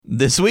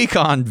This week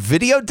on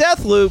Video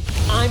Deathloop.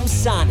 I'm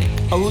Sonic,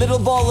 a little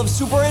ball of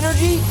super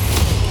energy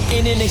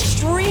in an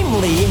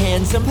extremely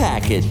handsome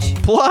package.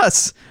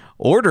 Plus,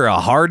 order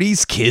a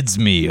Hardee's Kids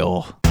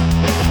meal.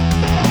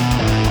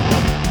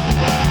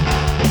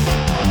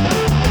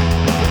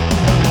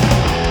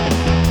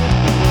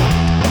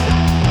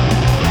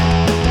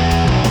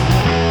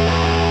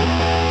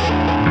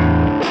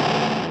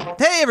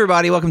 Hey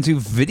everybody, welcome to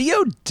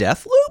Video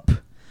Deathloop,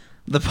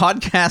 the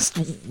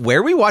podcast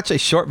where we watch a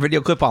short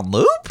video clip on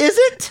loop. Is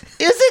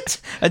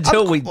it?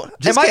 Until we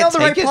just Am I can't on the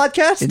right take it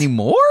podcast?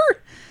 anymore?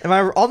 Am I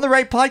on the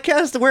right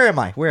podcast? Where am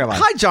I?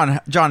 Hi,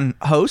 John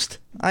Host.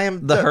 I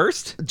am the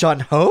Hurst. John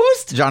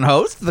Host? John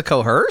Host, the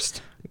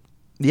co-Hurst.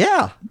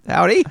 Yeah.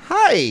 Howdy.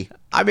 Hi.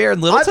 I'm Aaron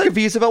I'm Littleton.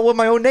 confused about what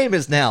my own name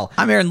is now.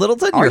 I'm Aaron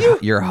Littleton. Are you?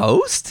 Your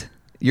host?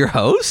 Your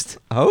host?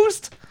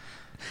 Host?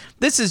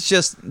 This is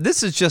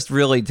just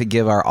really to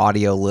give our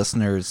audio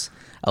listeners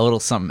a little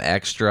something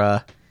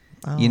extra.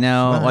 You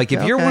know, like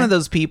if you're one of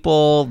those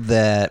people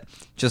that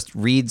just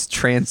reads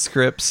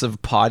transcripts of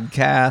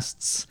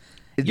podcasts,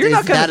 you're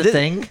not going to... Is that a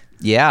thing?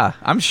 Yeah,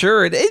 I'm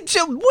sure.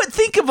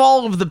 Think of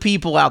all of the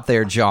people out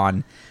there,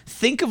 John.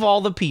 Think of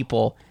all the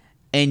people,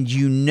 and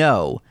you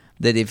know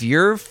that if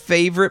your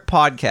favorite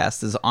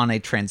podcast is on a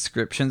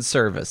transcription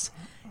service,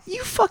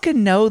 you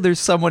fucking know there's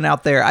someone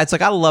out there. It's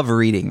like, I love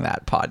reading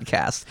that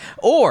podcast.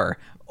 Or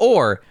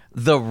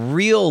the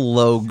real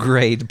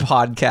low-grade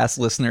podcast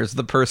listeners,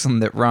 the person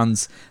that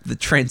runs the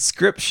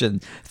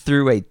transcription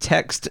through a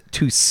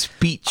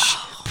text-to-speech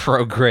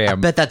program. I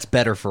bet that's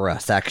better for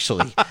us,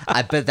 actually.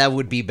 I bet that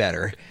would be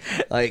better.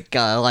 Like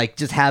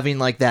just having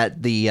like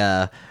that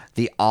the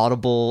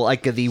audible,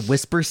 like the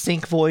whisper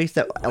sync voice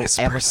that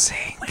Whisper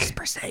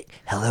sync.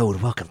 Hello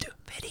and welcome to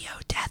Video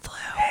Deathloop.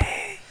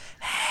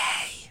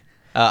 Hey.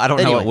 I don't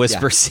know Anyway, what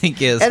Whisper yeah.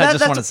 Sync is. And I just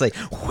that's- want to say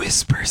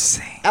Whisper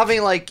Sync. I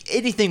mean, like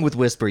anything with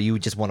whisper, you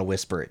would just want to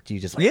whisper it. You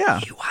just like, Yeah.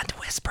 you want to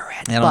whisper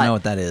it. I don't know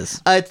what that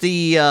is. It's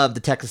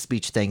the text to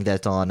speech thing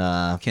that's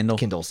on Kindle?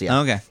 Kindles, yeah.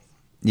 Okay.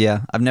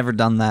 Yeah, I've never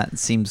done that. It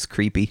seems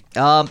creepy.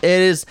 It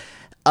is.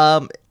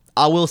 I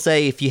will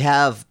say if you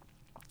have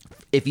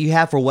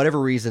for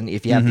whatever reason,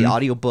 if you have the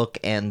audiobook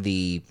and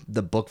the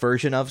book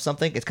version of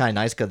something, it's kind of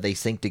nice because they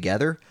sync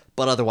together.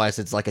 But otherwise,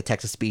 it's like a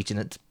text to speech, and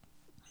it's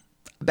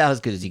about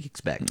as good as you can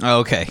expect.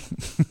 Okay.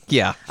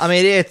 Yeah. I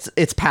mean,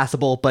 it's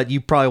passable, but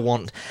you probably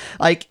won't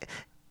like.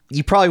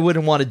 You probably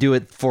wouldn't want to do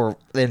it for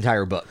the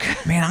entire book.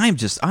 Man, I'm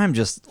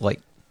just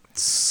like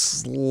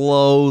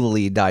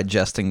slowly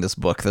digesting this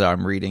book that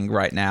I'm reading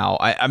right now.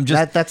 I'm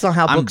just That's not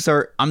how books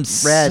are. I'm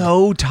read.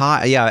 so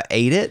tired. Yeah, I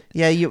ate it.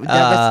 Yeah,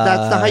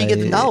 that's not how you get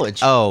the knowledge.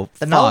 Oh,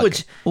 the fuck.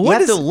 knowledge. You What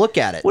have is- to look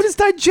at it. What does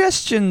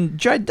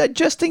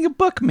digesting a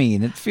book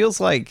mean? It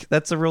feels like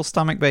that's a real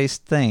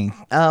stomach-based thing.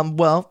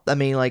 Well, I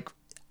mean, like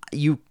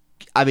you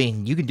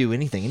can do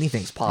anything.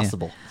 Anything's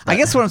possible. I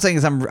guess what I'm saying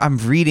is I'm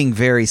reading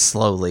very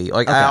slowly.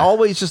 Like I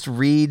always just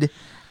read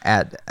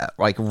at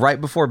like right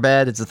before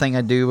bed. It's a thing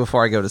I do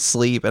before I go to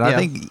sleep. And I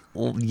think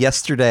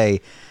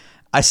yesterday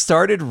I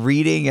started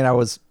reading and I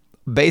was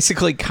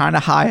basically kind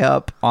of high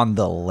up on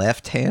the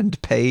left-hand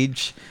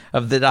page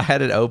of that I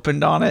had it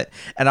opened on it,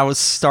 and I was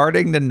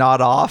starting to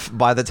nod off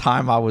by the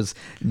time I was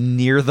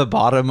near the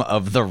bottom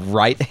of the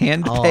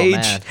right-hand page.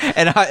 Man.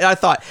 And I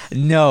thought,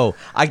 no,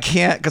 I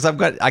can't, because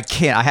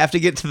I have to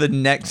get to the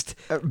next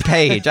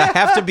page. I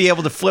have to be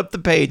able to flip the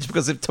page,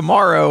 because if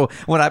tomorrow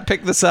when I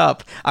pick this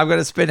up, I'm going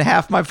to spend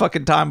half my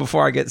fucking time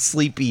before I get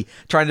sleepy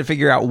trying to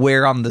figure out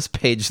where on this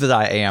page that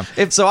I am.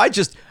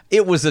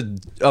 It was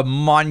a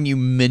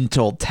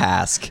monumental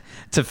task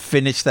to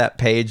finish that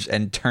page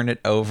and turn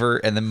it over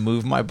and then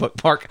move my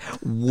bookmark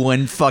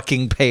one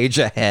fucking page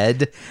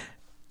ahead.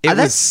 It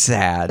was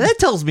sad. That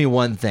tells me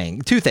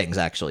two things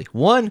actually.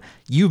 One,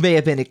 you may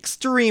have been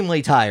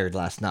extremely tired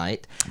last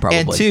night. Probably.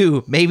 And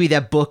two, maybe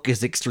that book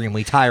is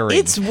extremely tiring.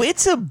 It's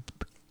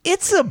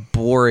a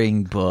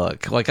boring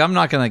book. Like, I'm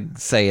not gonna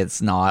say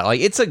it's not. Like,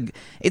 it's one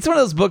of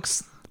those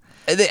books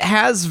that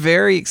has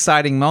very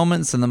exciting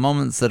moments, and the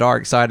moments that are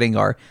exciting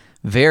are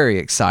very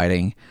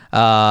exciting.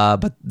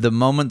 But the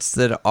moments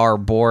that are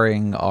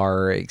boring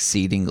are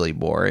exceedingly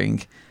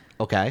boring.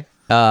 Okay.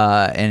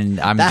 And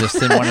I'm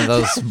just in one of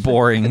those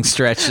boring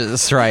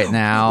stretches right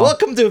now.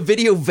 Welcome to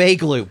Video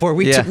Vague Loop, where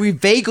we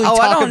vaguely talk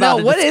about. I don't know.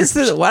 a What is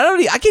description.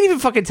 this? I can't even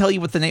fucking tell you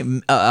what the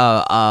name.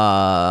 Wow.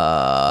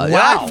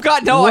 I've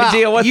got no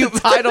idea what the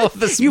title of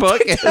this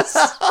book is.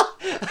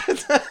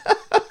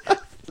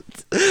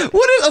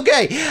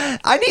 Okay,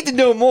 I need to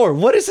know more.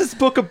 What is this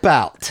book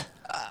about?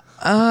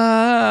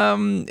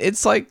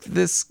 It's like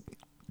this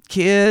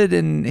kid,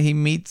 and he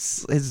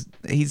meets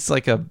he's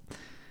like a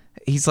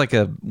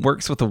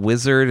works with a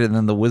wizard, and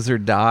then the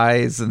wizard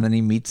dies, and then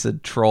he meets a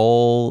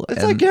troll.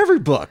 It's like every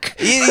book.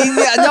 It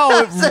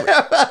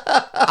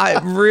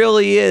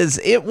really is.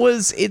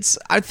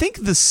 I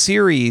think the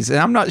series, and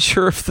I'm not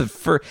sure if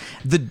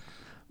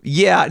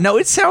Yeah, no,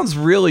 it sounds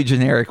really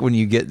generic when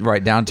you get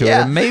right down to it,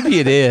 Yeah. and maybe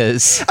it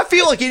is. I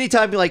feel like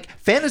anytime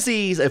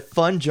fantasy is a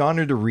fun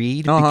genre to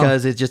read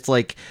because it's just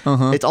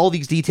it's all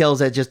these details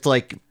that just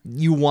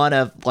you want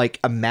to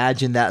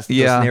imagine those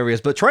scenarios,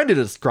 but trying to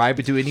describe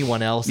it to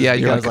anyone else. Yeah,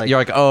 is you're because,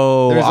 like,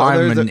 oh,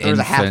 I'm an there's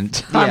a half-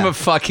 infant. yeah. I'm a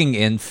fucking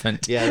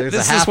infant. Yeah, there's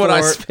this a is what I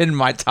half-orc. spend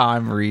my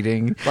time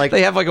reading.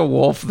 They have a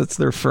wolf that's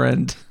their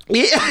friend.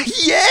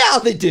 yeah,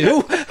 they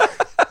do.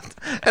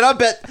 And I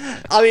bet,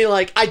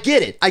 I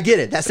get it.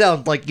 That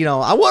sounds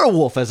I want a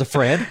wolf as a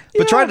friend,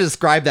 but trying to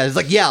describe that is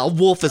a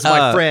wolf is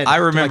my friend. I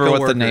remember my what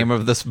the coworker. name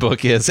of this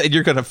book is, and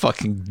you're gonna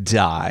fucking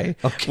die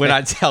when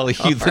I tell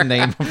you the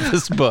name of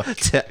this book.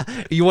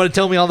 You want to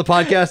tell me on the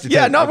podcast?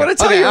 Yeah, no, I'm gonna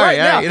tell you all right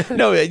now. all right.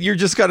 No, you're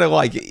just gonna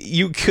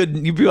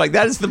you'd be like,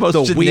 that is the most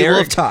The Wheel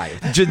generic, of Time.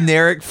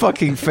 generic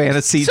fucking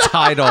fantasy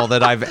title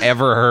that I've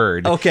ever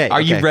heard. Okay, are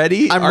you okay.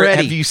 ready? I'm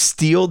ready. Have you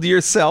steeled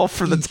yourself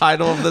for the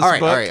title of this All right,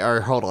 book? all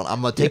right, hold on.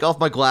 I'm gonna take off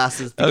my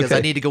glasses because Okay.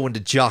 I need to go into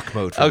jock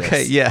mode for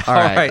Okay, this. yeah. All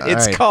right.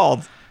 It's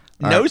called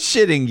No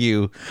Shitting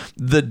You,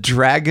 The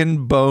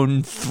Dragon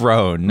Bone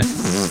Throne.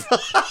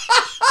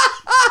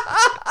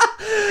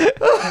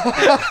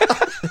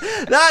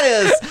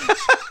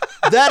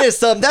 That is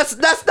some. That's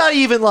not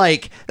even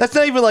that's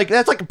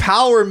like a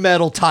power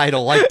metal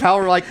title,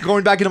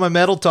 going back into my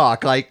metal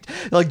talk, like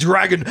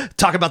dragon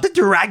talk about the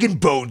Dragon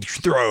Bone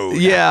Throne.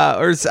 Yeah,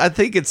 or I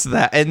think it's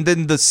that. And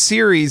then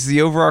the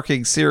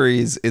overarching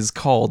series is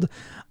called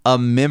A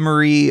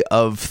Memory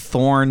of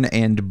Thorn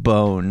and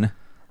Bone.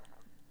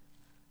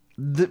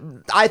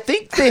 I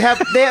think they have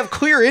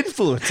clear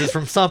influences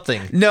from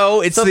something.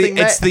 No, it's Something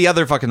it's the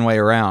other fucking way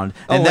around,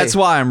 and Oh, that's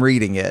wait. why I'm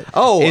reading it.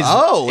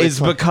 It's is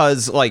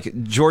because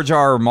George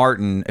R. R.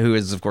 Martin, who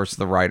is of course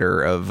the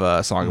writer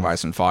of Song of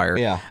Ice and Fire,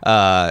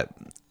 Yeah.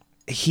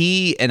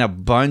 He and a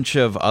bunch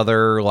of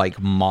other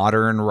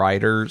modern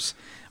writers,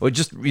 or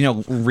just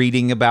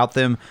reading about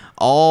them,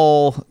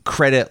 all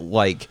credit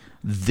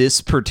this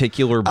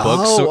particular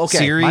book okay.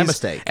 series My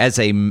mistake. as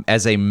a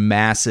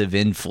massive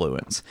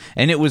influence,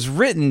 and it was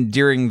written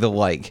during the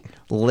late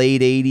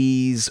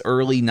 80s,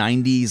 early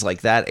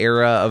 90s, that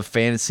era of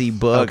fantasy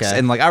books. Okay.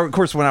 And of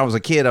course, when I was a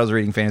kid, I was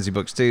reading fantasy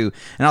books too,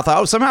 and I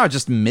thought, somehow I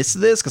just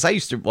missed this, because I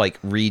used to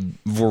read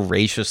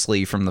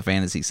voraciously from the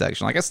fantasy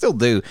section. I still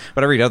do,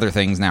 but I read other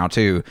things now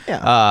too.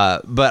 Yeah.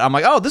 But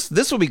I'm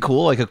this will be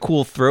cool, a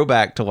cool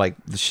throwback to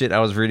the shit I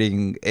was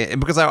reading, and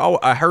because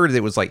I heard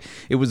it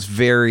was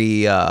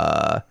very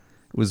I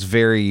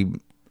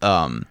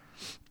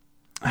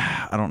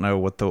don't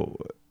know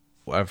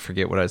I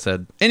forget what I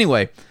said.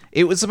 Anyway,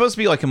 it was supposed to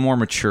be a more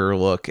mature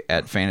look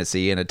at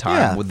fantasy in a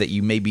time that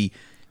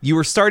you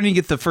were starting to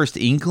get the first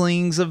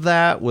inklings of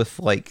that with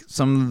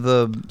some of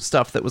the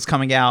stuff that was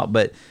coming out,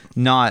 but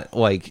not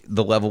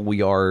the level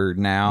we are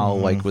now,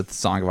 with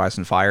Song of Ice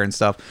and Fire and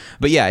stuff.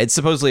 But yeah, it's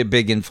supposedly a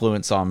big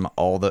influence on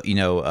all the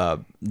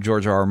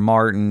George R. R.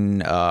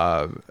 Martin,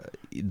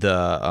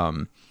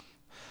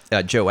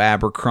 Joe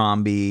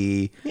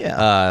Abercrombie,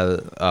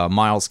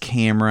 Miles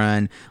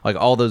Cameron,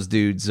 all those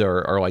dudes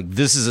are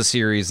this is a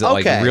series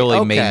that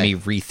really made me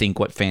rethink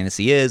what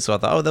fantasy is. So I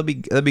thought, that'd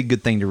be a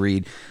good thing to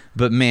read.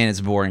 But man, it's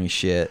boring as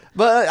shit.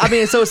 But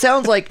so it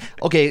sounds like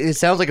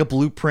a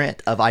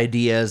blueprint of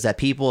ideas that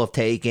people have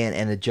taken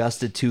and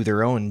adjusted to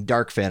their own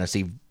dark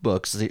fantasy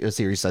books, a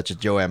series such as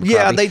Joe Abercrombie.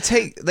 Yeah,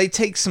 they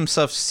take some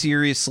stuff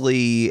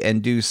seriously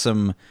and do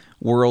some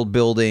world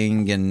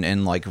building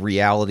and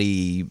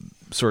reality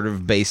sort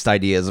of based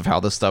ideas of how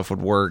this stuff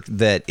would work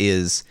that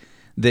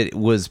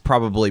was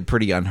probably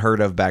pretty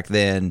unheard of back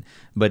then,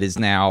 but is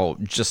now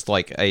just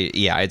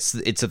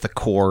it's at the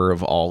core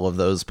of all of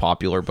those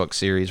popular book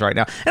series right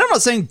now. And I'm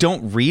not saying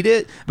don't read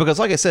it, because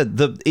like I said,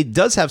 it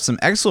does have some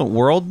excellent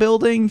world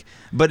building,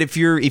 but if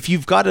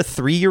you've got a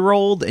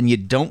 3-year-old and you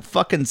don't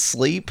fucking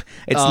sleep,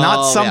 it's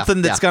not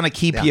something that's going to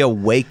keep you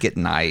awake at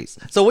night.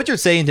 So what you're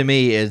saying to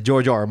me is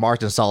George R. R.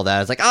 Martin saw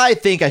that. It's I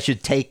think I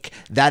should take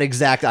that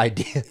exact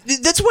idea.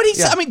 That's what he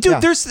said. I mean,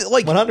 dude, there's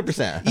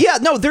 100%. Yeah,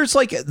 no, there's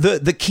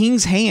the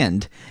King's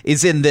Hand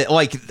is in the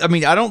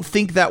I don't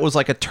think that was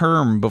a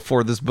term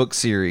before this book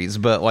series,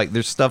 but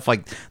there's stuff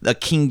the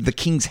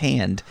King's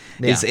Hand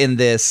is in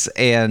this,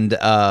 and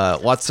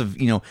lots of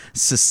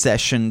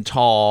secession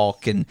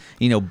talk and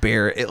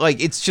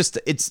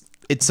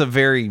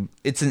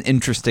it's an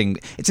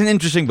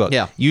interesting book.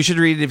 Yeah. You should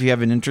read it if you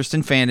have an interest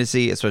in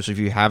fantasy, especially if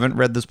you haven't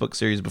read this book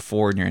series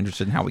before and you're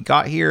interested in how we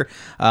got here.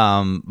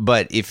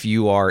 But if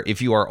you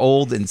are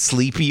old and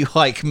sleepy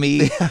like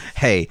me,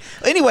 hey.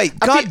 Anyway,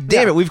 God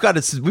damn it, we've got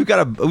a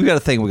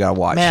thing we gotta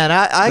watch. Man,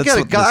 I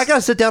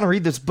gotta sit down and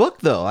read this book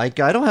though. I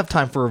don't have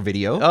time for a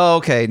video. Oh,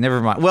 okay, never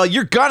mind. Well,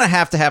 you're gonna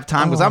have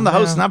time because I'm the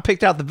host and I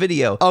picked out the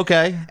video.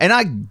 Okay. And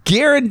I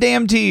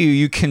guarantee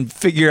you can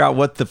figure out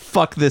what the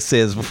fuck this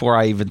is before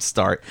I even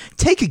start.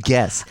 Take a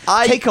guess.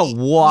 Take a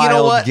wild you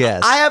know what?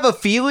 guess. I have a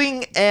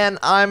feeling, and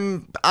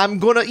I'm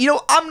gonna,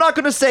 I'm not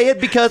gonna say it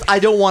because I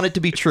don't want it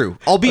to be true.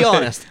 I'll be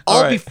honest.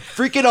 I'll be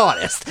freaking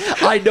honest.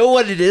 I know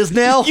what it is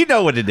now. You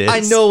know what it is. I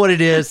know what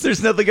it is.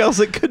 There's nothing else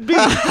it could be.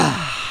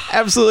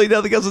 absolutely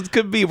nothing else it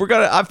could be.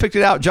 I've picked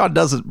it out. John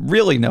doesn't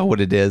really know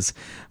what it is,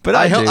 but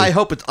I do. I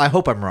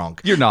hope I'm wrong.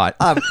 You're not.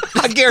 I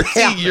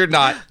guarantee you're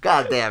not.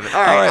 God damn it!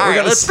 All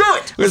right, let's do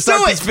it. We're gonna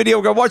start this video.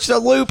 We're gonna watch the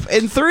loop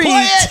in 3, Play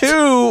it! 2, 1.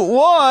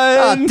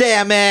 Oh,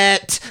 damn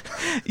it!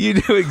 You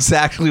knew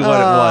exactly what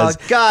it was.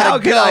 God, how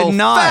could I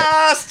not?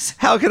 Fast.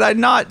 How could I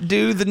not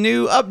do the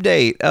new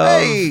update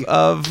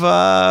of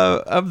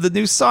the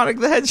new Sonic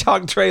the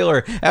Hedgehog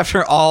trailer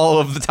after all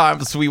of the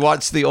times we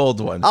watched the old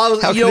one? How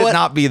could it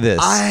not be this?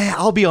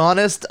 I'll be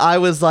honest. I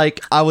was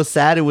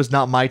sad it was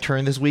not my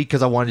turn this week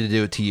because I wanted to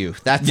do it to you.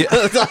 That's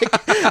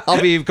like,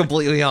 I'll be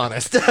completely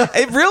honest.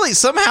 It really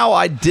somehow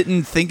I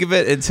didn't think of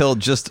it until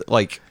just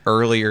like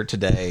earlier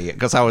today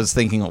because I was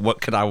thinking,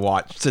 what could I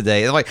watch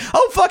today? And I'm like,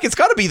 oh fuck, it's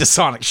got to be the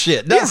Sonic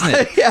shit, doesn't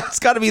it? Yeah. It's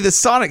got to be the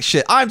Sonic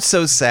shit. I'm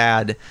so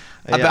sad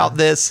about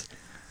this.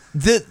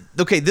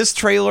 This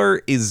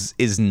trailer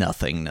is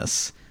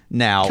nothingness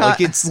now.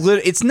 Like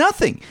it's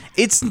nothing.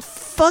 It's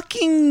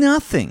fucking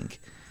nothing.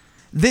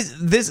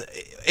 This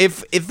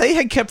if they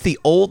had kept the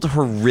old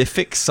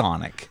horrific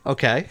Sonic,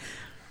 Okay.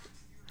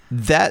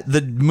 that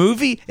the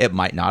movie, it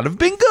might not have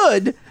been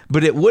good,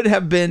 but it would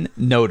have been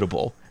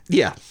notable.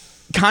 Yeah.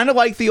 Kind of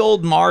like the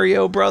old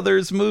Mario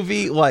Brothers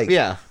movie. Like,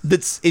 Yeah.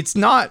 it's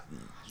not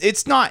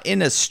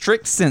in a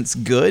strict sense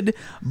good,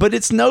 but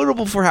it's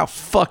notable for how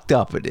fucked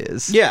up it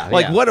is. Yeah,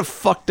 Like, yeah. what a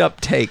fucked up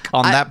take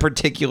on that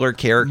particular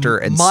character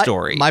and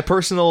story. My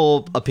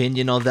personal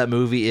opinion on that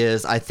movie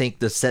is I think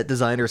the set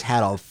designers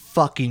had a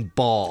fucking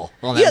ball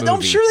on that movie.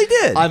 I'm sure they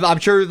did. I'm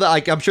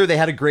sure they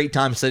had a great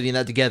time setting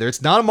that together.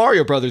 It's not a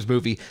Mario Brothers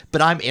movie, but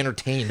I'm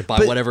entertained by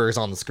whatever is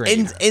on the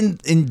screen.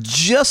 And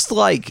just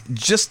like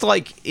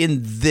in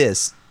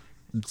this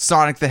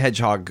Sonic the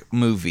Hedgehog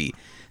movie,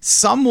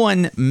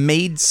 someone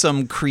made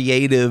some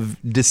creative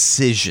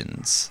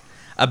decisions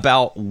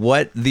about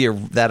what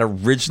that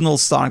original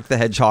Sonic the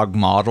Hedgehog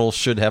model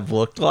should have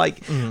looked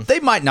like. Mm-hmm. They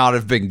might not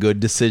have been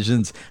good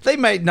decisions. They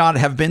might not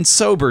have been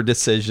sober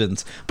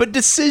decisions, but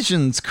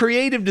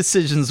creative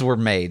decisions were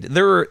made.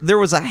 There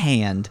was a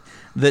hand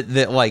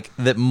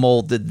that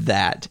molded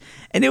that,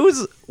 and it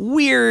was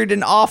weird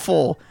and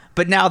awful.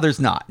 But now there's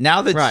not.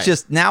 Now that's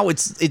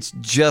it's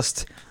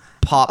just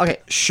pop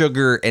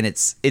sugar, and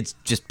it's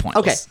just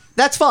pointless. Okay,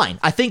 that's fine.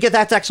 I think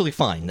that's actually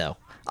fine, though.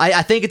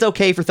 I think it's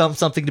okay for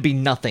something to be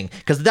nothing,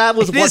 because that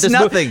was what this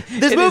nothing.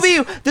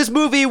 This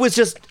movie was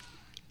just,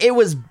 it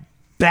was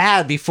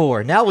bad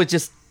before. Now it's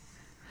just.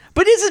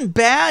 But isn't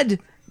bad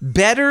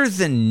better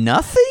than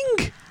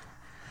nothing?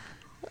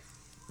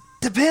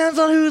 Depends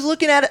on who's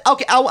looking at it.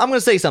 Okay, I'm going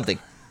to say something.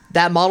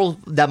 That model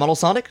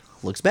Sonic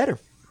looks better.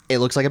 It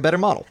looks like a better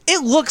model.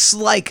 It looks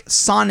like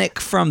Sonic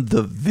from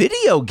the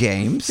video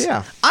games.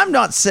 Yeah. I'm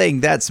not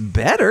saying that's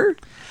better.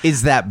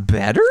 Is that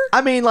better?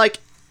 I mean, like,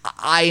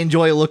 I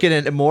enjoy looking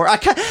at it more.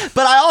 But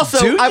I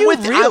also, I'm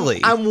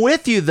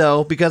with you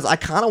though, because I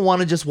kind of want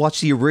to just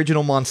watch the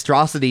original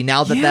monstrosity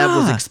now that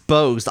was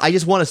exposed. I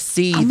just want to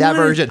see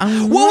version.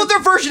 What would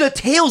their version of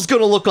Tails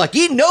going to look like?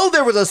 You know,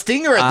 there was a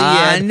stinger at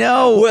the end. I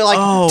know. Where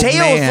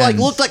Tails man.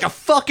 looked like a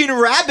fucking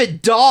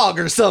rabid dog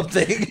or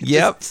something.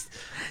 Yep.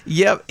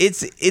 Yep,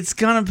 it's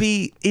gonna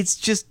be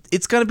nuts.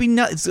 It's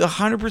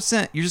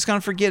 100%. You're just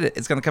gonna forget it.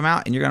 It's gonna come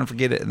out and you're gonna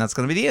forget it, and that's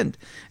gonna be the end.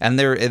 And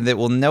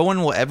no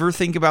one will ever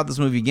think about this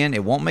movie again.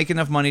 It won't make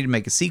enough money to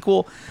make a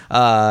sequel.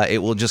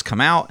 It will just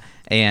come out,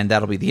 and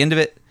that'll be the end of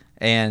it.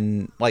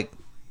 And like,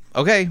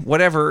 okay,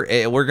 whatever.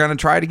 We're gonna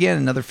try it again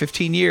another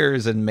 15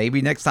 years, and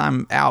maybe next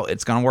time out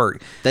it's gonna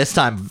work. This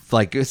time,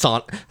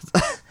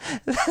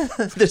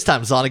 this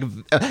time Sonic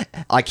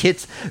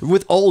hits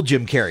with old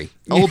Jim Carrey,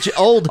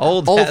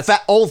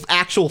 old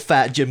actual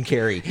fat Jim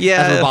Carrey.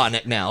 Yeah, as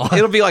Robotnik now.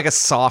 It'll be like a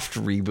soft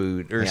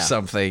reboot or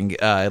something.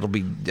 It'll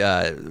be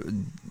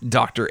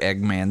Dr.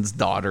 Eggman's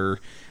daughter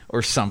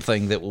or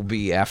something that will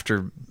be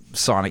after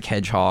Sonic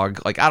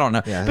Hedgehog. Like, I don't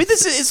know. Yeah, but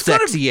this is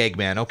sexy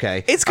Eggman.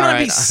 Okay, it's gonna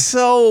be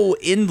so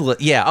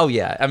endless. Yeah. Oh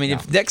yeah. I mean,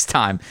 if next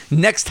time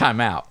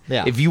out,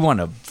 if you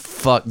want to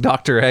fuck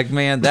Dr.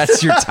 Eggman,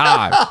 that's your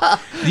time.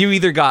 You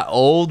either got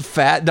old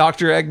fat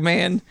Dr.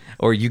 Eggman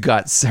or you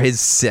got his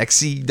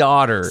sexy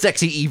daughter.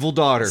 Sexy evil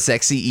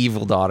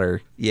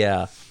daughter.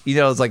 Yeah. You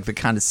know, it's like the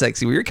kind of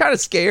sexy where you're kind of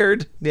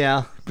scared.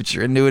 Yeah. But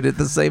you're into it at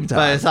the same time.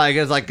 But it's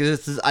like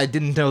I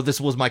didn't know this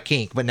was my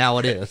kink, but now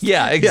it is.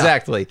 Yeah,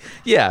 exactly.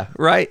 Yeah,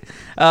 right.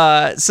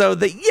 So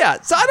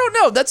I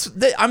don't know.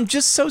 I'm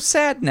just so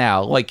sad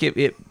now. Like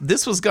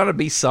this was gonna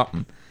be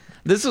something.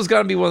 This was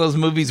gonna be one of those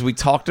movies we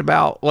talked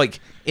about like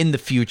in the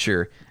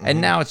future, and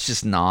now it's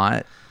just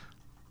not.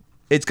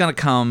 It's gonna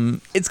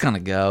come. It's gonna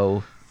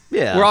go.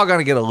 Yeah. We're all going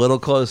to get a little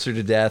closer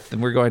to death,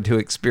 and we're going to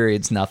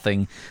experience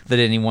nothing that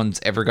anyone's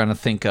ever going to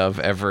think of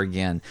ever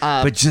again.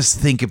 But just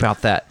think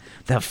about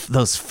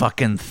those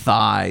fucking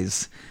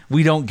thighs.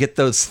 We don't get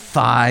those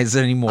thighs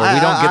anymore. We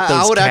don't get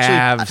those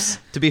calves.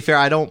 To be fair,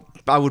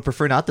 I would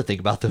prefer not to think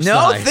about those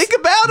No, thighs. think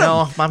about them.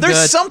 No, I'm There's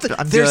good. something.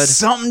 There's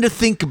something to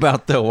think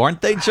about, though,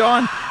 aren't they,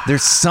 John?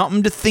 There's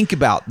something to think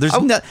about.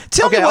 Tell me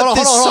what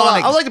this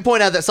Sonic. I would like to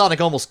point out that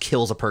Sonic almost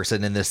kills a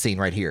person in this scene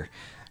right here.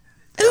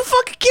 Who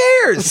fucking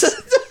cares?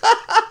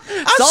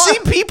 saw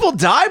seen people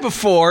die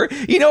before.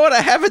 You know what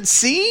I haven't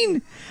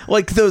seen?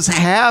 Like those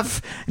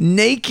half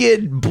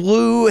naked,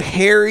 blue,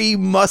 hairy,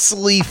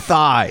 muscly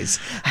thighs.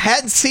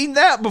 Hadn't seen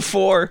that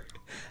before.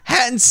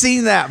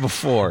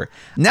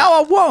 Now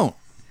I won't.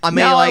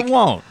 I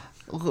won't.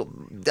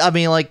 I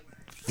mean, like,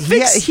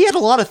 he had a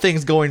lot of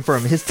things going for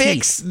him. His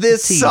Fix teeth.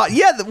 this. His teeth.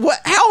 Yeah.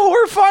 How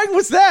horrifying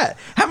was that?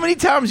 How many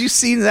times you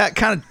seen that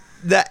kind of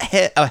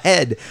a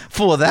head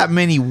full of that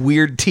many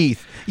weird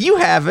teeth? You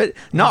have it,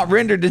 not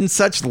rendered in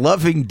such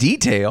loving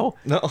detail.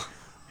 No.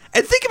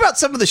 And think about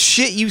some of the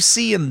shit you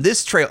see in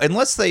this trailer.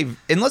 Unless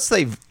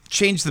they've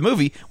changed the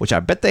movie, which I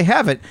bet they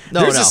haven't.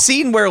 There's a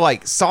scene where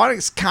like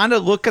Sonic's kind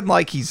of looking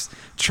like he's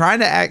trying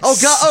to act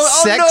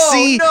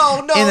sexy.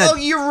 No,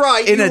 you're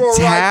right. In a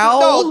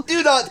towel. No,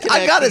 do not connect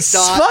I gotta these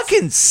dots.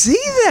 fucking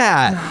see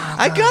that.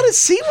 I gotta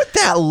see what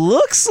that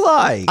looks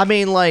like. I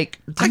mean, like,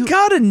 I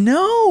gotta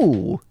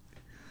know.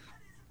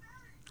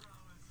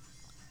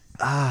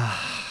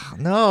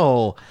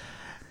 No.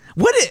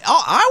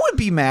 I would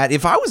be mad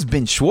if I was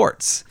Ben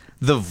Schwartz,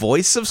 the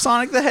voice of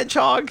Sonic the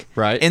Hedgehog,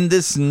 right? In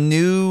this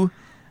new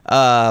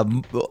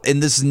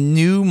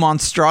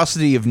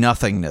monstrosity of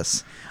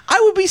nothingness. I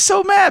would be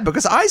so mad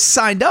because I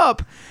signed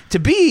up to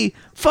be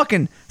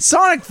fucking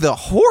Sonic the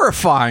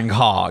Horrifying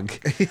Hog.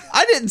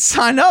 I didn't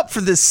sign up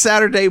for this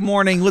Saturday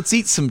morning, let's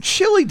eat some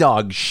chili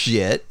dog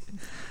shit.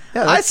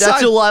 Yeah, that's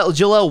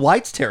Jaleel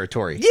White's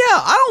territory. Yeah,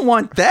 I don't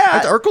want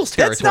that. That's Urkel's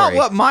territory. That's not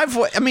what my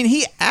voice... I mean,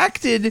 he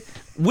acted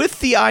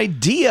with the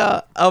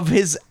idea of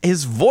his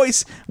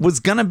voice was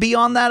going to be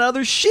on that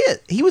other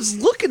shit. He was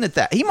looking at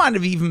that. He might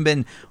have even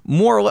been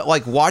more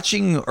like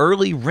watching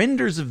early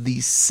renders of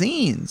these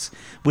scenes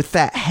with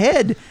that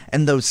head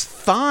and those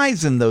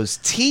thighs and those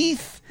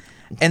teeth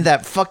and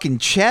that fucking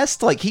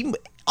chest. Like,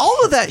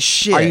 all of that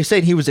shit. Are you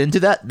saying he was into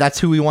that? That's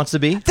who he wants to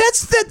be?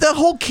 That's the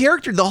whole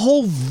character, the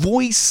whole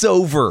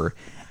voiceover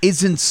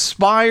is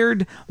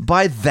inspired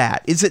by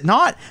that. Is it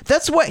not?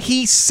 That's what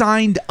he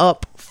signed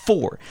up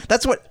for.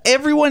 That's what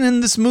everyone in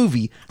this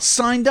movie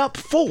signed up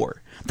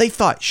for. They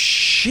thought,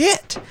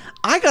 shit,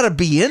 I gotta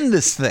be in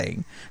this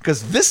thing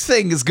because this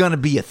thing is gonna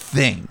be a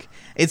thing.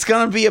 It's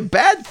gonna be a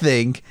bad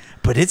thing,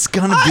 but it's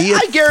gonna be a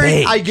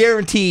thing. I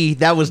guarantee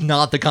that was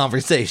not the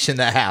conversation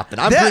that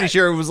happened. I'm pretty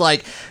sure it was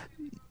like,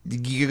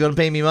 you're gonna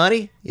pay me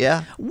money?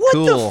 Yeah.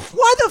 Cool.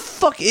 Why the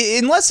fuck?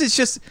 Unless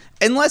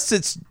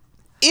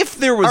if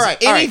there was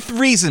any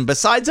reason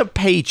besides a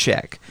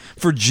paycheck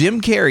for Jim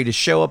Carrey to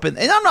show up and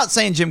I'm not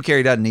saying Jim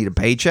Carrey doesn't need a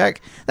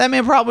paycheck. That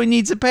man probably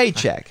needs a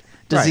paycheck.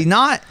 Does he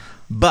not?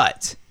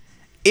 But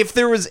if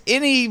there was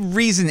any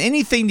reason,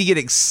 anything to get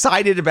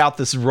excited about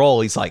this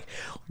role, he's like,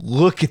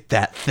 look at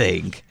that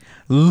thing.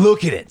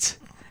 Look at it.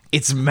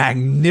 It's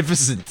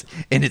magnificent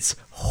in its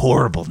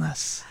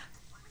horribleness.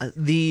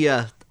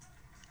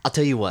 I'll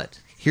tell you what.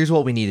 Here's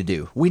what we need to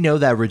do. We know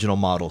that original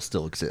model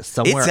still exists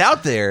somewhere. It's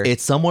out there.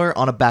 It's somewhere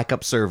on a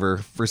backup server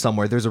for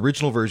somewhere. There's an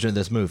original version of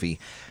this movie.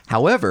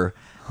 However,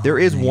 there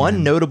is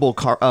one notable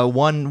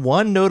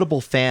one notable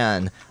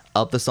fan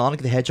of the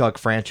Sonic the Hedgehog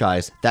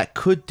franchise that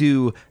could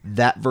do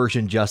that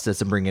version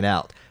justice and bring it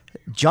out.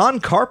 John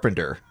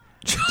Carpenter.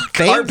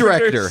 Famed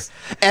director.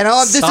 And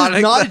this is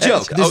not a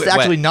joke. This is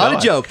actually not a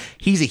joke.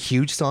 He's a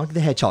huge Sonic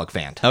the Hedgehog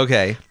fan.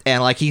 Okay.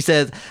 And like he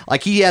says,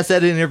 like he has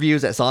said in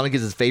interviews that Sonic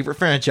is his favorite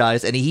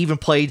franchise, and he even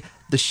played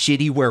the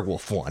shitty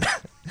werewolf one.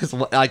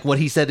 Like what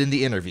he said in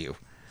the interview.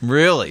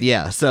 Really?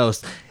 Yeah. So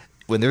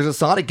when there's a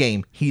Sonic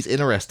game, he's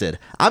interested.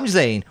 I'm just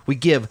saying we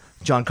give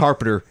John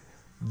Carpenter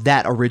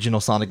that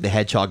original Sonic the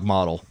Hedgehog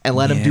model and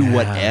let him do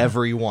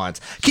whatever he wants.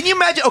 Can you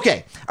imagine?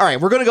 Okay, all right,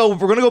 we're gonna go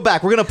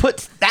back. We're gonna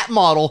put that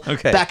model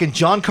back in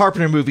John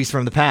Carpenter movies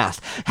from the past.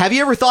 Have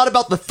you ever thought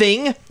about The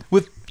Thing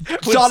with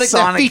Sonic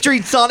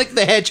featuring Sonic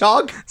the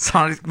Hedgehog?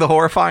 Sonic the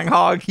Horrifying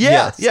Hog?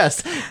 Yeah,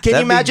 yes. Can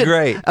you imagine?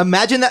 Great.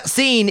 Imagine that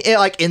scene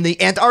in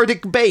the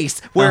Antarctic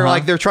base where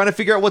like they're trying to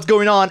figure out what's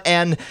going on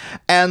and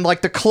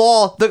like the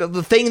claw,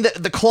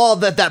 the claw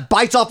that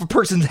bites off a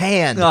person's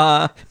hand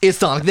is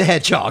Sonic the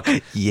Hedgehog.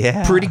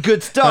 Yeah. Pretty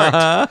good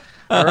start.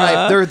 All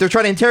right, they're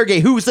trying to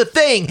interrogate who's the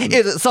thing.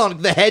 Is it Sonic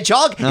the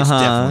Hedgehog? It's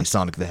definitely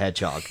Sonic the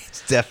Hedgehog.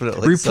 It's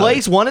definitely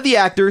replace one of the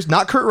actors,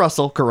 not Kurt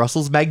Russell. Kurt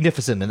Russell's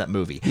magnificent in that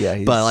movie. Yeah,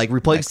 he's but like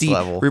replace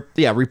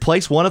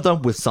replace one of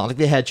them with Sonic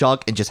the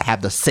Hedgehog and just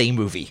have the same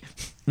movie.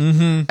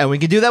 Mm-hmm. And we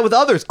can do that with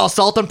others.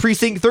 Assault on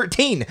Precinct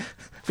 13.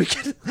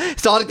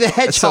 Sonic the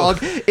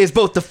Hedgehog is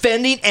both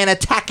defending and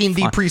attacking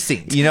the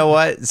precinct. You know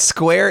what?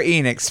 Square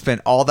Enix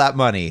spent all that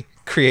money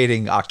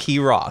creating Aki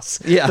Ross,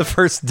 the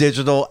first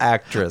digital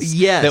actress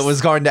that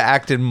was going to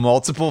act in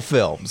multiple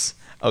films.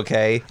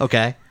 Okay?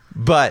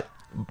 But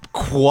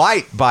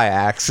quite by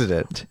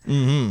accident,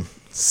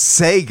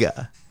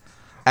 Sega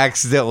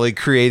accidentally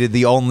created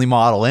the only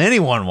model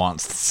anyone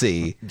wants to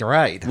see.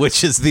 Right.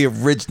 Which is the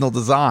original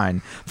design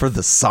for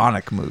the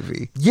Sonic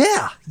movie.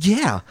 Yeah.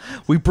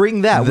 We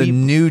bring that. The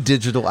new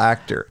digital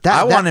actor.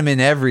 I want him in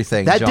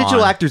everything, That John.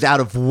 digital actor's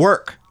out of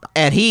work.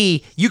 And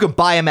you can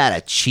buy him at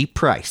a cheap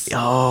price.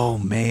 Oh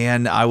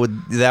man,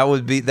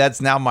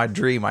 that's now my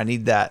dream. I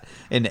need that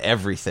in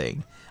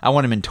everything. I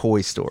want him in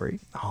Toy Story.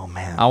 Oh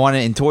man. I want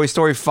it in Toy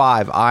Story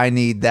 5. I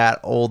need that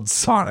old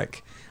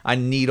Sonic. I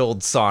need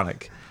old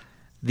Sonic.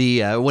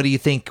 What do you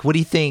think? What do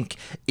you think?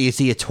 Is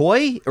he a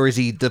toy, or is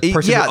he the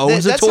person who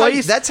owns the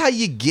toys? That's how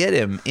you get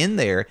him in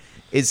there.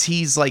 Is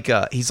he's like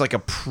a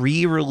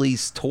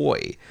pre-release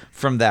toy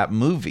from that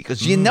movie, because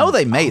they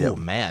made him. Oh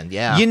man,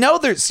 yeah.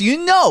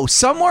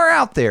 Somewhere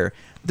out there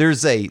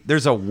there's a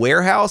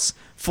warehouse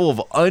full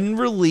of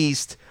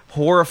unreleased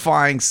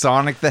horrifying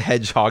Sonic the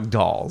Hedgehog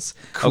dolls.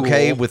 Cool.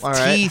 Okay, with All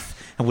right. teeth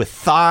and with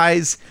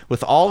thighs,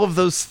 with all of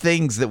those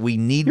things that we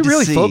need to see. You're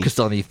really focused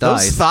on these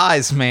thighs. Those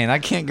thighs, man, I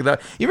can't get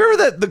up. You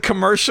remember the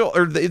commercial,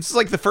 it's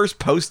like the first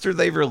poster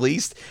they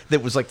released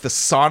that was like the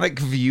Sonic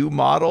View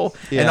model,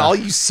 and all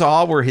you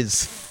saw were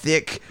his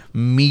thick,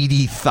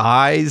 meaty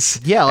thighs.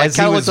 Yeah, like as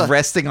he kinda was looks like-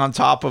 resting on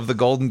top of the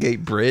Golden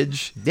Gate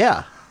Bridge.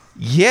 Yeah.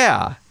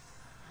 Yeah,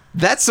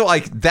 that's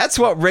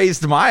what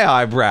raised my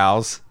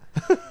eyebrows.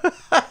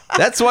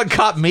 That's what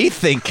got me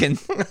thinking.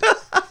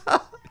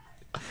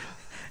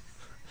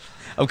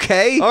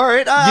 Okay. All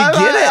right.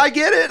 I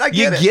get it.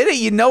 You get it.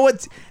 You know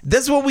what?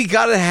 That's what we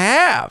gotta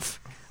have.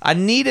 I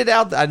need it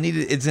out.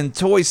 It's in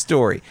Toy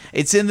Story.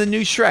 It's in the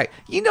new Shrek.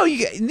 You know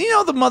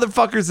the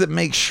motherfuckers that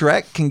make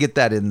Shrek can get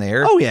that in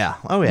there. Oh yeah.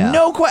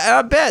 No question.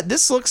 I bet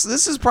this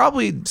is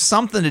probably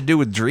something to do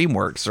with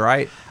DreamWorks,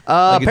 right?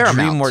 Like a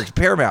Paramount.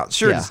 Paramount.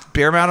 Sure, Yeah. it's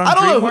Paramount on I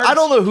don't DreamWorks. know. I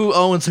don't know who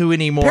owns who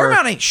anymore.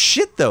 Paramount ain't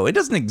shit though. It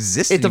doesn't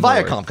exist. It's anymore.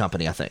 a Viacom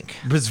company, I think.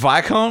 Does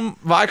Viacom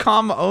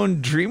own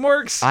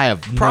DreamWorks? I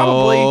have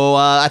probably. No,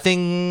 I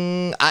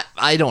think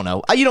I don't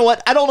know. You know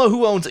what? I don't know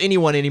who owns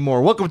anyone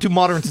anymore. Welcome to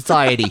modern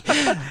society.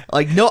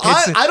 I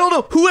don't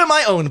know who am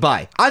I owned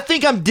by. I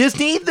think I'm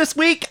Disney this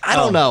week. I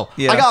don't know.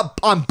 Yeah.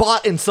 I'm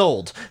bought and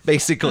sold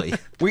basically.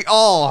 We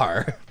all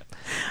are.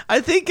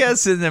 I think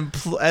as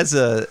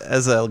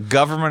a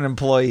government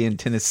employee in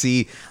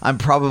Tennessee, I'm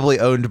probably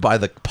owned by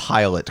the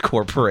Pilot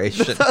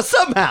Corporation.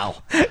 Somehow.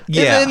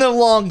 Yeah. In the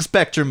long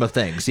spectrum of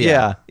things.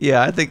 Yeah.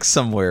 Yeah, I think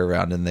somewhere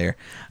around in there.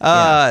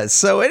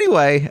 So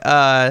anyway,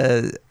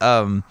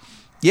 I'm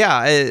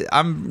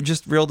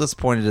just real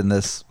disappointed in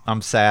this.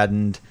 I'm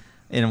saddened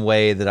in a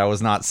way that I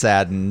was not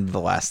saddened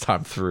the last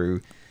time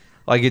through.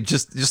 Like it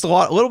just a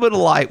little bit of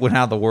light went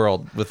out of the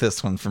world with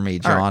this one for me,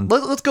 John. All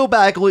right, let's go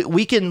back.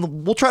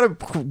 We'll try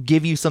to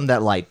give you some of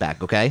that light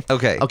back, okay?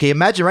 Okay.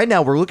 Imagine right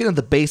now we're looking at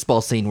the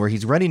baseball scene where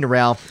he's running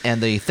around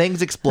and the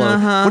things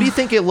explode. What do you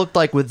think it looked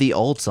like with the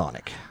old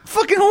Sonic?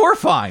 Fucking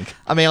horrifying.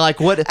 I mean, like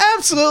what?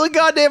 Absolutely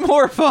goddamn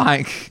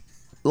horrifying.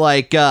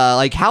 Like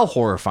how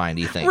horrifying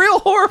do you think? Real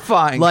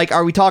horrifying. Like,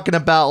 are we talking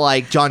about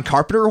like John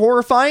Carpenter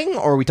horrifying,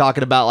 or are we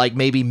talking about like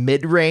maybe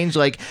mid range?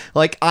 Like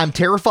I'm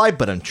terrified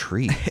but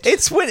intrigued.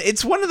 It's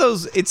in one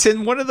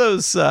of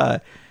those.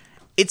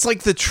 It's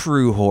like the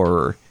true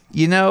horror,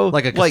 you know,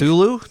 Like a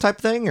Cthulhu type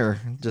thing, or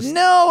just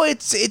No,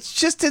 it's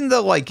just in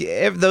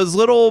the those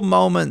little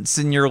moments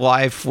in your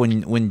life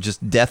when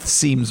just death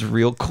seems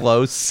real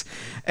close,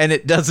 and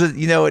it doesn't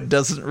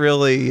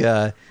really.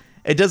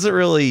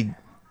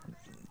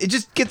 It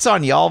just gets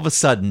on you all of a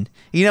sudden.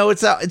 You know,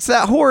 it's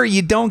that horror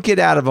you don't get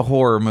out of a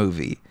horror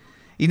movie.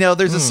 You know,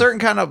 there's a certain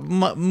kind of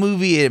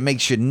movie. It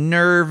makes you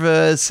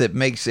nervous.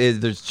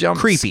 There's jump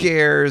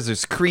scares.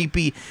 There's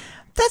creepy.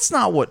 That's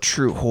not what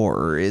true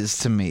horror is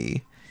to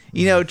me.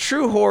 You know,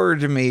 true horror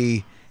to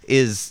me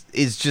is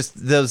just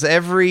those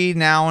every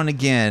now and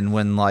again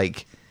when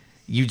like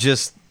you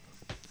just,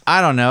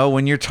 I don't know,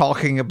 when you're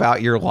talking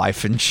about your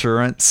life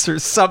insurance or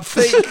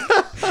something.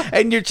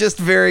 And you're just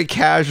very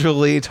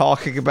casually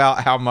talking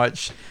about how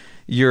much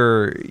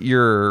your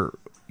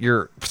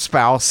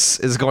spouse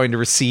is going to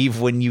receive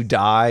when you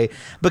die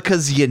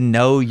because you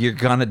know you're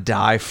gonna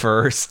die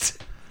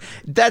first.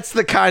 That's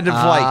the kind of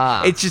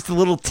like it's just a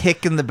little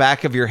tick in the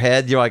back of your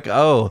head. You're like,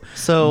 oh,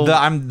 so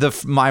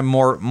my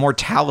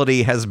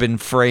mortality has been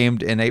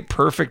framed in a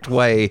perfect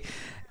way.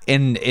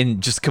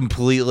 In just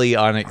completely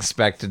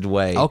unexpected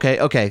way.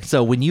 Okay.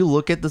 So when you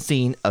look at the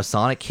scene of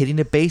Sonic hitting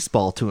a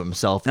baseball to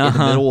himself in the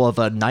middle of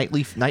a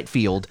night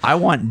field, I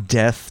want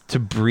death to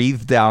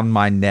breathe down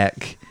my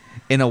neck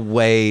in a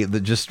way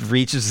that just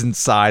reaches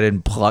inside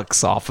and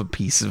plucks off a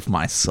piece of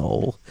my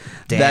soul.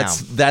 Damn.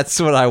 That's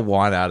what I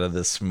want out of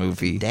this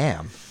movie.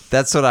 Damn.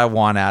 That's what I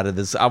want out of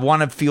this. I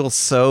want to feel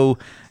so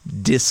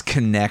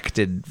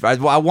disconnected. I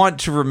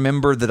want to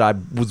remember that I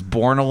was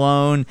born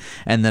alone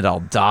and that I'll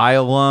die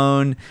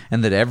alone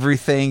and that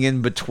everything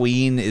in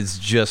between is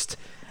just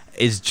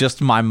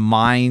my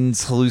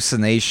mind's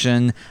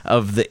hallucination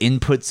of the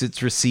inputs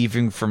it's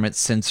receiving from its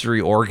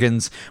sensory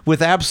organs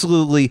with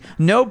absolutely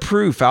no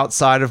proof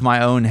outside of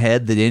my own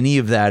head that any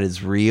of that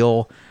is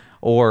real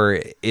or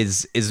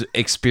is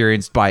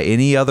experienced by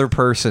any other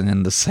person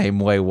in the same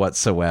way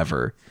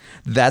whatsoever.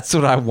 That's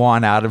what I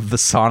want out of the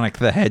Sonic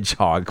the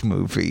Hedgehog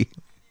movie.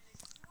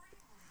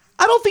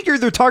 I don't think you're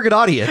their target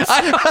audience.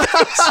 I'm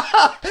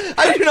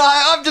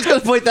just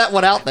gonna point that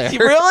one out there.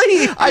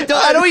 Really? I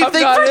don't even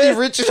think for the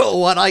original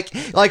one.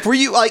 Like were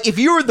you like if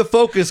you were the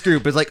focus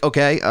group, it's like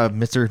okay,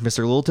 Mr.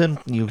 Littleton,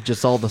 you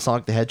just saw the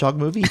Sonic the Hedgehog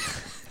movie.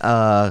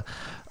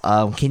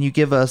 Can you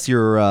give us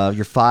your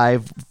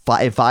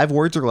five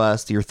words or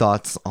less your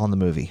thoughts on the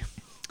movie?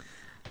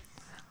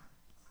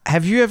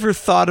 Have you ever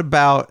thought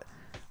about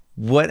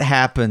what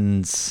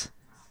happens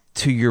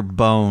to your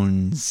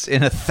bones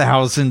in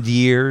 1,000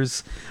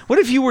 years? What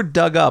if you were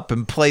dug up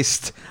and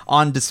placed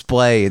on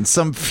display in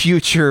some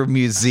future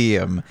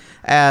museum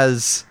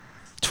as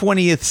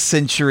 20th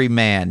century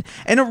man,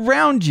 and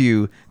around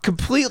you,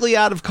 completely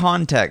out of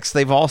context,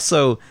 they've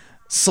also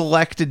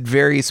selected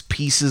various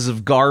pieces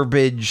of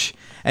garbage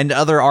and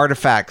other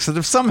artifacts that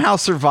have somehow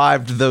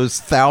survived those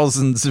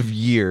thousands of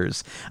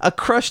years. A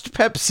crushed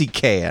Pepsi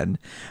can,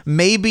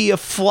 maybe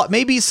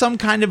maybe some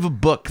kind of a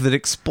book that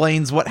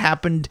explains what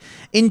happened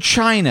in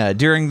China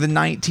during the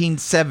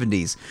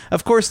 1970s.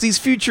 Of course, these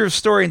future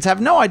historians have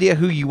no idea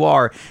who you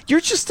are.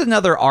 You're just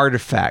another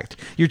artifact.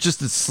 You're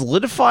just a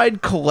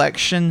solidified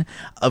collection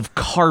of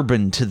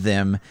carbon to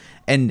them,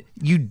 and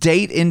you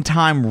date in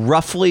time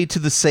roughly to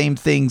the same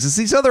things as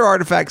these other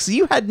artifacts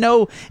you had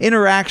no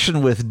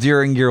interaction with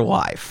during your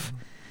life.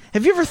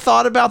 Have you ever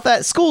thought about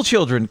that? School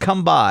children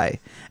come by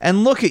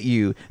and look at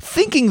you,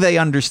 thinking they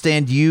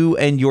understand you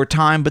and your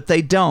time, but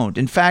they don't.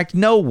 In fact,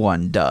 no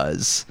one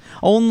does.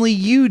 Only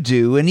you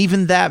do, and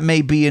even that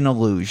may be an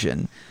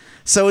illusion.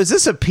 So is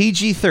this a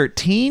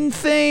PG-13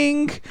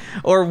 thing?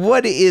 Or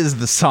what is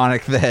the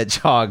Sonic the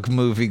Hedgehog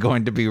movie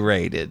going to be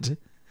rated?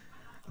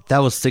 That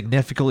was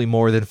significantly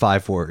more than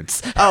 5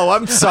 words. Oh,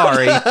 I'm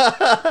sorry.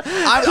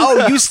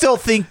 You still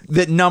think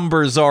that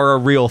numbers are a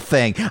real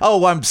thing?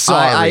 Oh, I'm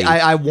sorry.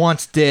 I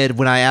once did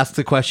when I asked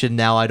the question.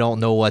 Now I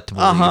don't know what to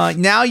believe.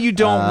 Now you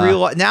don't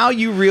realize. Now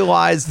you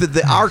realize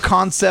that our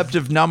concept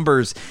of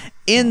numbers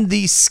in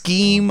the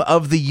scheme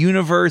of the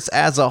universe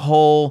as a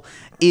whole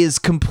is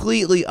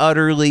completely,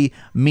 utterly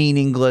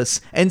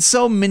meaningless and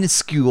so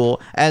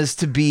minuscule as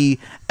to be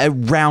a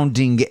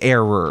rounding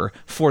error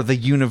for the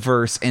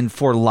universe and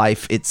for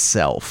life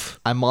itself.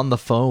 I'm on the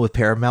phone with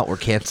Paramount. We're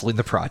canceling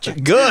the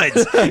project. Good.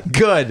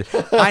 Good.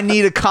 I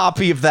need a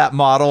copy of that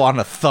model on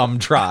a thumb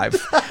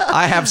drive.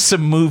 I have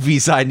some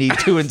movies I need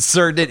to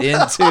insert it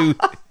into.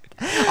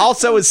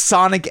 Also, is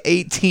Sonic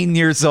 18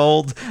 years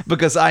old?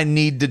 Because I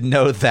need to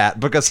know that,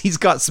 because he's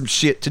got some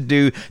shit to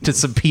do to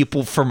some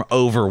people from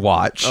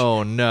Overwatch.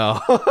 Oh, no.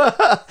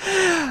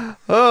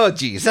 Oh,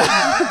 jeez.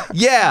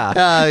 Yeah,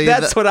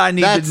 that's what I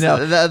need to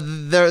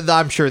know.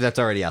 I'm sure that's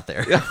already out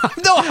there. No,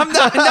 I'm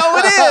not. I know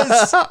it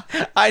is.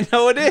 I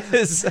know it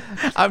is.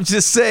 I'm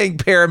just saying,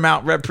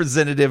 Paramount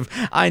representative,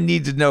 I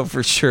need to know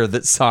for sure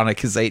that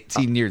Sonic is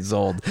 18 years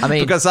old. I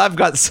mean, because I've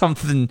got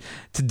something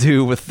to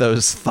do with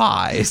those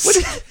thighs.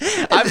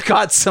 I've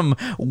got some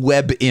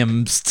web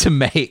M's to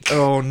make.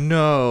 Oh,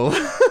 no.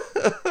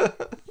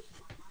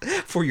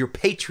 For your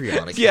Patreon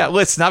account. Yeah,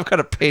 listen, I've got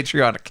a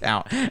Patreon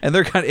account, and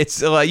they're kind of,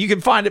 it's you can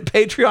find it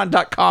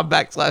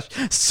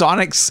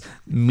patreon.com/Sonic's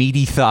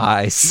meaty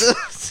thighs.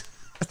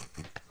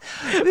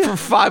 For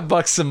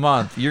 $5 a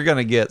month, you're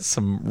gonna get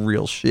some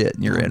real shit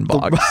in your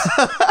inbox.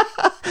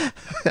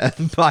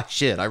 By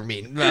shit, I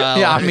mean,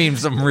 yeah, I mean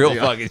some real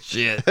fucking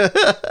shit.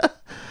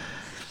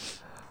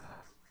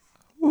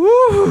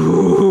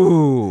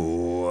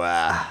 Ooh.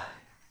 I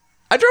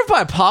drove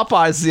by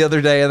Popeyes the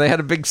other day and they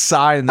had a big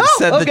sign that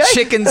said the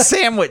chicken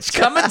sandwich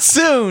coming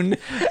soon.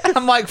 And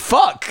I'm like,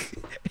 fuck,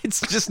 it's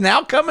just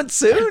now coming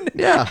soon?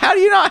 Yeah. How do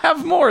you not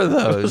have more of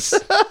those?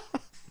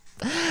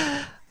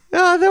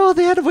 No,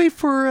 they had to wait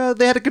for,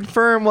 they had to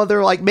confirm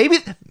whether, like,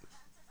 maybe,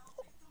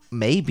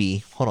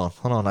 hold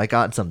on, I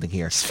got something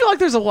here. I just feel like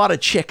there's a lot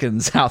of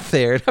chickens out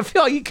there. And I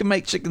feel like you can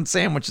make chicken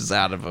sandwiches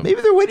out of them.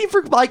 Maybe they're waiting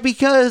for, like,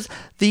 because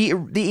the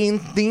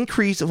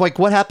increase of, like,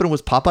 what happened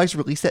was Popeyes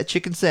released that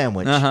chicken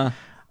sandwich.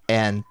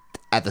 And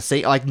at the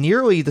same, like,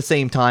 nearly the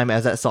same time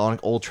as that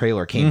Sonic old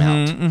trailer came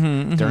out.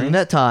 During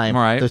that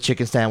time, the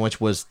chicken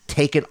sandwich was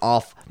taken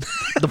off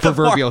the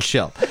proverbial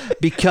shelf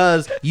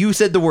because you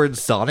said the word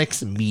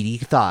Sonic's meaty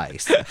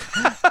thighs.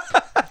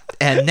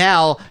 And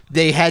now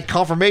they had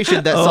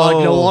confirmation that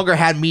Sonic no longer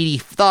had meaty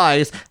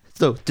thighs,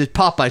 so the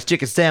Popeyes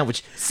chicken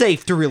sandwich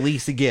safe to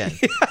release again.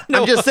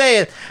 I'm just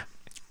saying,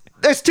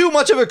 there's too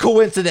much of a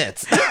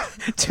coincidence.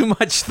 Too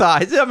much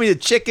thighs. I mean, a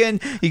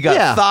chicken, you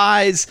got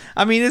thighs.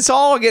 I mean, it's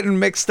all getting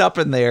mixed up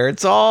in there.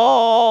 It's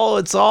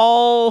all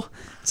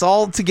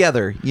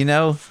together, you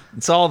know?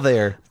 It's all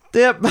there.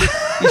 Yep.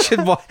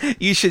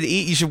 You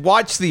should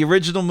watch the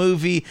original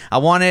movie. I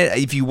want it.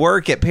 If you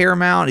work at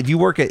Paramount, if you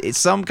work at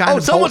some kind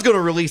of someone's going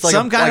to release like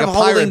some kind of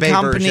holding Pirate Bay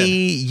company,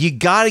 version. you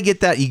got to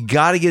get that. You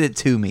got to get it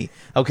to me.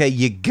 Okay,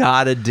 you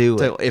got to do it.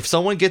 So if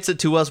someone gets it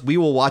to us, we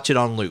will watch it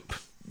on loop.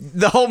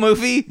 The whole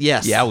movie?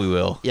 Yes. Yeah, we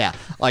will. Yeah.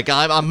 Like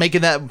I'm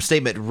making that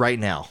statement right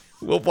now.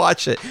 We'll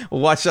watch it. We'll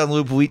watch it on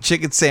loop. We'll eat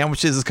chicken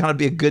sandwiches. It's going to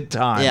be a good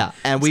time. Yeah,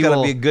 and it's going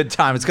to be a good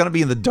time. It's going to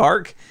be in the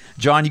dark.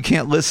 John, you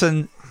can't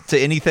listen to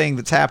anything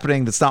that's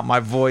happening that's not my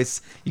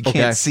voice. You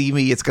can't see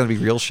me. It's going to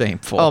be real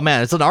shameful. Oh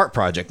man, it's an art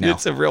project now.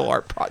 It's a real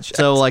art project.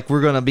 So like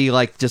we're going to be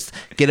like just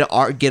get an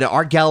art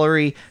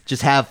gallery,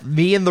 just have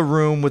me in the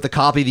room with a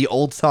copy of the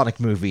old Sonic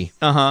movie.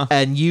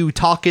 And you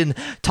talking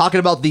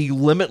about the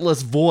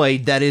limitless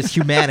void that is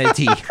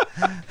humanity.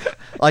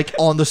 like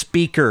on the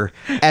speaker,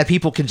 and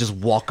people can just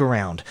walk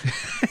around.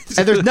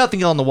 And there's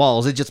nothing on the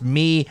walls. It's just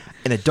me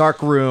in a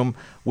dark room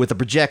with a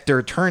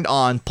projector turned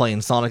on,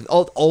 playing Sonic,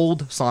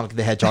 old Sonic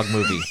the Hedgehog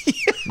movie.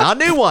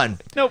 Not a new one.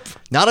 Nope.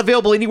 Not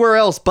available anywhere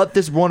else but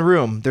this one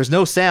room. There's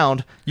no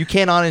sound. You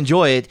cannot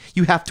enjoy it.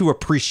 You have to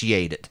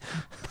appreciate it.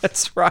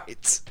 That's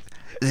right.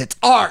 It's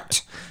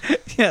art.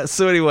 Yeah,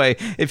 so anyway,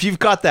 if you've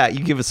got that,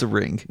 you give us a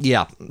ring.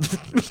 Yeah.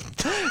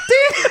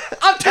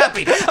 I'm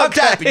tapping. I'm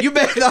tapping. You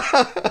made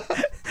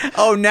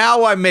Oh,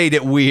 now I made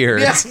it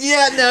weird.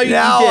 Yeah, now you did.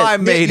 I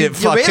made it you made a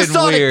fucking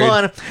Sonic weird.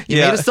 pun. You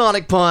Yeah. made a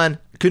Sonic pun.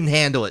 Couldn't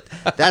handle it.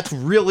 That's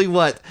really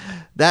what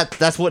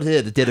that's what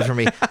it did it for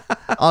me.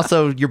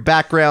 Also, your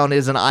background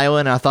is an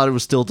island, and I thought it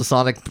was still the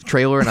Sonic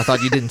trailer, and I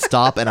thought you didn't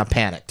stop, and I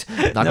panicked.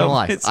 Not gonna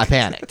lie. it's- I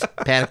panicked.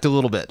 Panicked a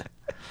little bit.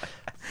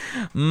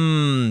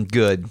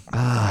 Good.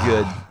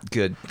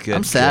 Good.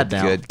 I'm sad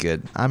now.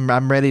 Good.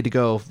 I'm ready to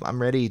go.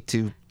 I'm ready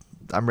to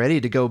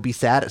go be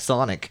sad at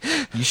Sonic.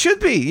 You should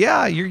be.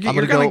 Yeah, you're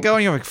gonna gonna go- go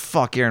and you're like,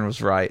 fuck, Aaron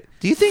was right.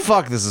 Do you think-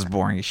 Fuck, this is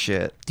boring as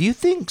shit. Do you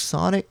think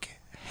Sonic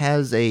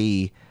has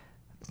a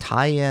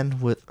tie-in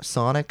with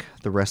Sonic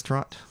the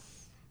restaurant?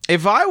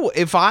 If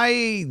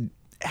I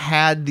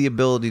had the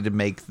ability to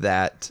make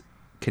that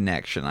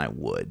connection, I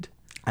would.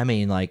 I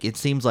mean, like, it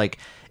seems like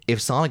if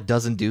Sonic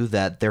doesn't do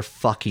that, they're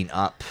fucking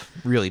up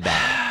really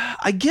bad.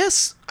 I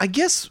guess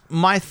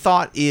my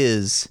thought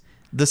is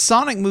the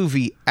Sonic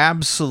movie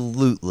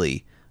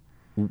absolutely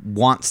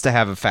wants to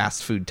have a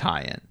fast food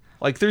tie-in.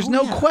 Like, there's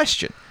no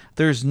question.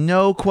 There's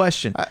no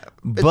question.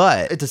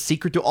 But It's a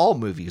secret to all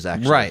movies,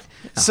 actually. right.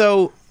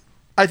 So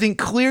I think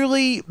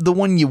clearly the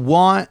one you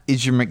want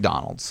is your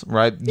McDonald's,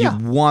 right? Yeah.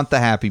 You want the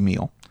Happy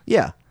Meal.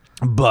 Yeah.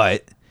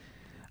 But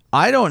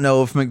I don't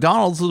know if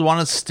McDonald's would want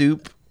to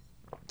stoop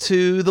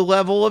to the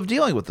level of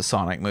dealing with the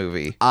Sonic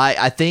movie.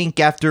 I think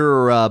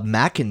after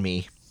Mac and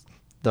Me,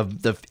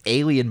 the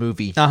Alien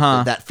movie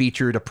that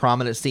featured a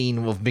prominent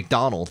scene of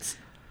McDonald's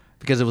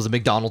because it was a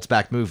McDonald's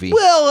backed movie.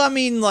 Well, I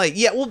mean, like,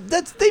 yeah, well,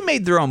 they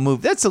made their own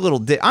movie. That's a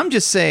little. I'm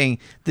just saying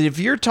that if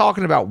you're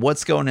talking about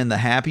what's going in the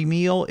Happy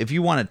Meal, if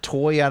you want a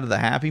toy out of the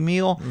Happy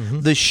Meal,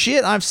 the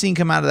shit I've seen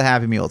come out of the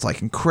Happy Meal, it's like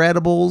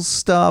Incredibles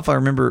stuff. I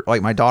remember,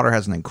 like, my daughter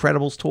has an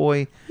Incredibles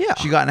toy. Yeah.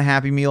 She got in a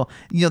Happy Meal.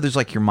 You know, there's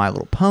like your My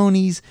Little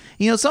Ponies.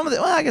 You know, some of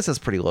the. Well, I guess that's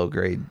pretty low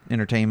grade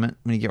entertainment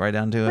when you get right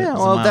down to it. Yeah, Some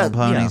well, My Little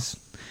Ponies.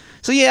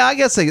 So yeah, I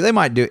guess they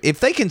might do it. If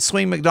they can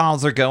swing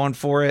McDonald's, they're going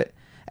for it.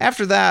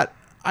 After that,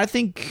 I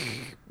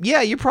think,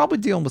 yeah, you're probably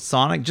dealing with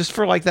Sonic just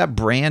for like that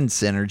brand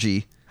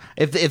synergy.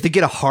 If they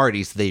get a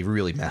Hardee's, they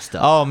really messed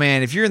up. Oh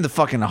man, if you're in the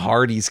fucking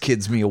Hardee's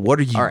Kids Meal, what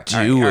are you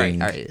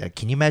doing? All right.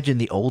 Can you imagine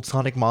the old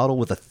Sonic model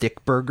with a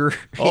thick burger?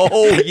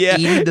 Oh yeah,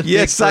 Eating the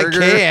yes thick I burger?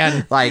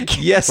 can.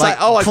 Like yes, like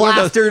like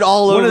plastered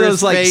all one over of those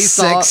his like face,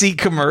 sexy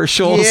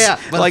commercials. Yeah,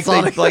 but like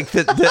Sonic- like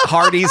the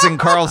Hardee's and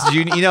Carl's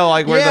Jr. You know,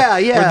 like where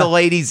Yeah. the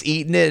lady's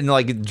eating it and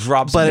like it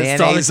drops But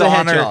it's mayonnaise Sonic the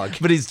on her, Hedgehog.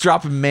 but he's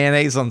dropping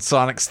mayonnaise on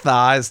Sonic's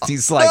thighs.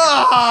 He's like,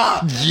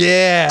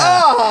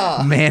 yeah,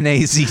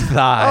 mayonnaisey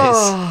thighs.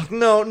 Oh,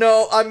 no.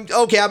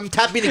 I'm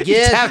tapping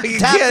again.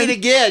 Tapping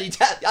again.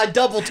 I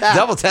double tap.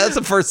 Double tap. That's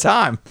the first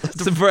time.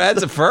 That's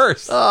a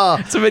first.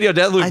 It's a video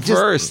Deathloop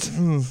just-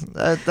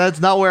 first. That's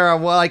not where I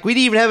was. Like, we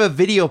didn't even have a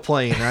video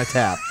playing, and I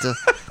tapped.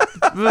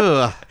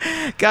 Ugh.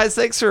 Guys,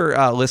 thanks for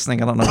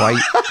listening. I don't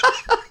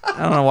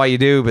know why you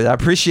do, but I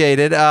appreciate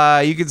it.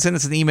 You can send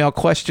us an email,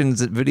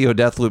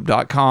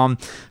 questions@videodeathloop.com.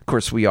 Of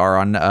course, we are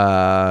on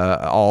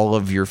all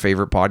of your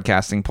favorite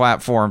podcasting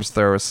platforms.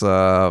 Throw us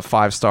a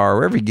 5-star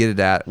wherever you get it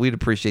at. We'd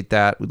appreciate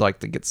that. We'd like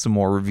to get some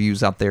more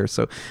reviews out there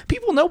so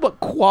people know what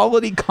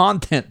quality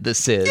content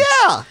this is.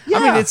 Yeah. I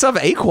mean, it's of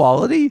a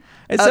quality.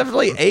 It's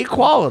definitely a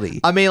quality.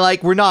 I mean,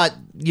 like, we're not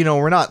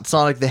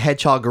Sonic the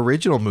Hedgehog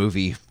original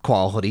movie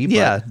quality. But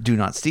Yeah, do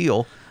not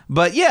steal.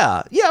 But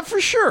yeah,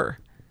 for sure.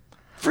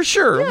 For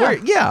sure.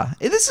 Yeah.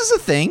 This is a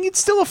thing. It's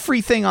still a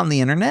free thing on the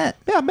internet.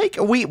 Yeah,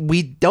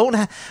 we don't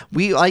have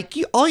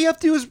all you have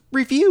to do is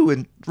review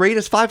and rate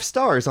us 5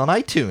 stars on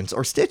iTunes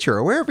or Stitcher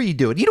or wherever you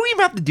do it. You don't even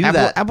have to do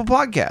that. Apple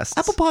Podcasts.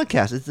 Apple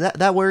Podcasts. Is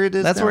that where it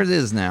is? That's now? where it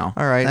is now.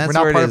 All right, That's we're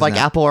not where it part is of like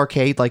now. Apple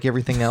Arcade like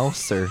everything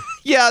else, or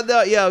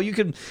Yeah, you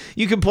can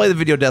play the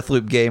Video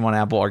Deathloop game on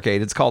Apple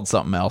Arcade. It's called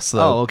something else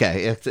though. oh,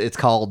 okay, it's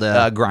called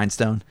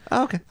Grindstone.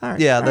 oh, okay, all right,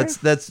 Yeah, all right.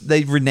 that's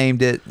they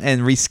renamed it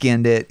and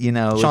reskinned it. You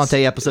know,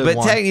 Shantae episode But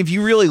 1. if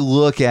you really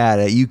look at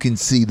it, you can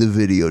see the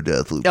Video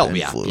Deathloop Oh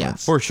influence. yeah,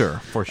 for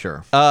sure.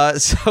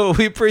 So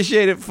we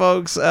appreciate it,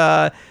 folks.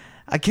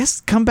 I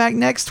guess come back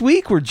next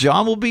week where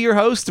John will be your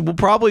host and we'll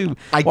probably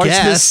watch this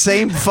guess.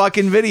 same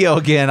fucking video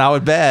again. I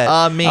would bet.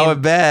 I mean, I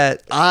would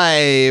bet.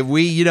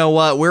 you know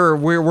what?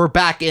 We're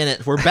back in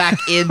it. We're back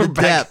in the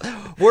depth.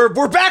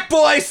 We're back,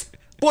 boys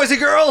and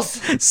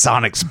girls.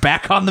 Sonic's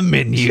back on the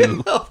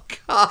menu. Oh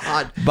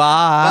God.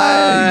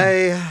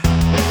 Bye. Bye.